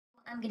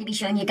I'm going to be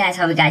showing you guys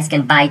how you guys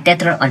can buy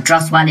Tether on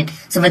Trust Wallet.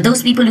 So for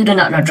those people who do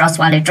not know Trust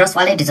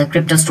Wallet is a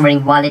crypto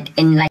storing wallet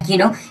in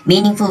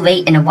meaningful way.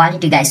 In a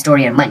wallet you guys store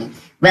your money.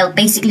 Well,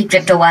 basically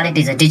crypto wallet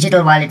is a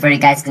digital wallet where you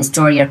guys can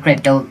store your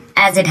crypto,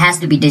 as it has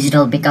to be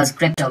digital because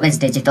crypto is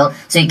digital.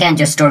 So you can't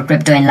just store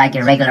crypto in like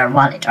a regular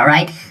wallet,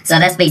 alright? So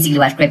that's basically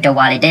what crypto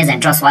wallet is,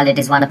 and Trust Wallet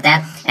is one of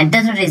that. And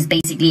Tether is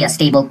basically a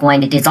stable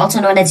coin. It is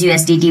also known as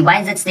USDT.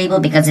 Why is it stable?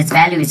 Because its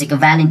value is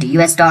equivalent to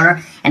US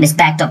dollar and is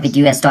backed up with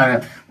US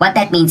dollar. What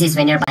that means is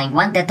when you're buying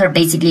one Tether,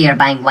 basically you're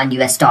buying $1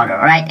 US,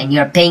 alright? And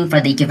you're paying for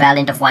the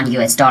equivalent of $1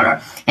 US.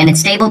 And it's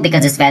stable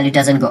because its value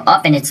doesn't go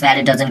up and its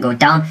value doesn't go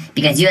down,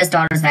 because US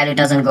dollar's value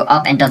doesn't go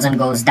up and doesn't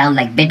goes down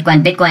like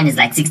Bitcoin. Bitcoin is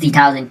like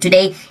 60,000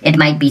 today. It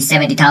might be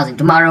 70,000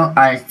 tomorrow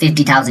or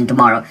 50,000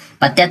 tomorrow.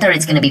 But Tether,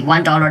 it's going to be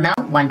 $1 now,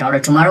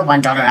 $1 tomorrow,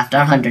 $1 after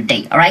 100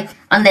 days, alright?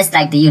 Unless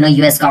like the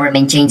US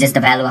government changes the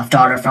value of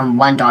dollar from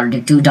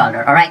 $1 to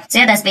 $2, alright? So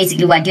yeah, that's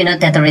basically what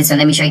Tether is. So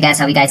let me show you guys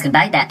how you guys can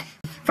buy that.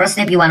 First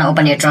step, you want to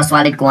open your Trust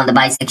Wallet, go on the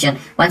buy section.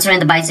 Once you're in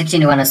the buy section,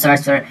 you want to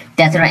search for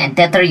Tether, and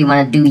Tether you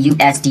want to do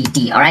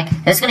USDT, alright?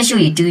 That's going to show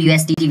you two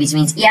USDT, which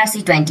means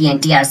ERC20 and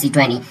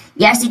TRC20.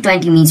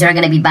 ERC20 means you're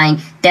going to be buying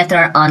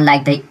Tether on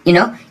like the,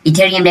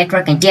 Ethereum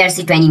network, and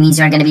TRC20 means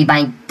you're going to be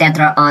buying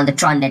Tether on the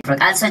Tron network.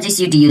 I'll suggest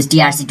you to use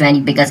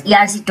TRC20 because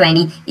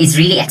ERC20 is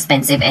really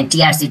expensive and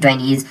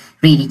TRC20 is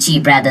really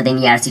cheap rather than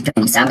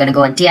ERC20. So I'm going to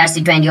go on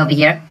TRC20 over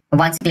here.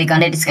 Once you click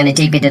on it, it's going to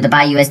take me to the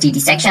buy USDT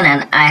section,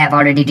 and I have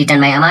already written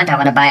my amount. I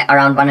want to buy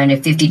around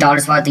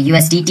 $150 worth of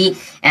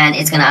USDT, and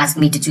it's going to ask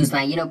me to choose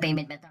my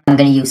payment method. I'm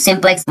going to use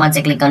Simplex. Once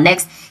I click on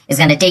next, it's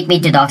going to take me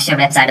to the official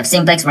website of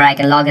Simplex where I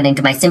can log it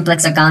into my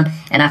Simplex account,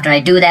 and after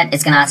I do that,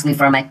 it's going to ask me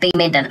for my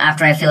payment, and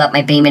after I fill up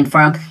my payment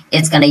form,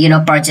 it's going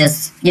to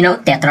purchase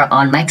Tether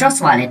on my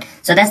Trust Wallet.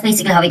 So that's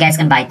basically how you guys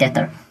can buy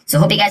Tether. So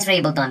hope you guys were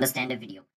able to understand the video.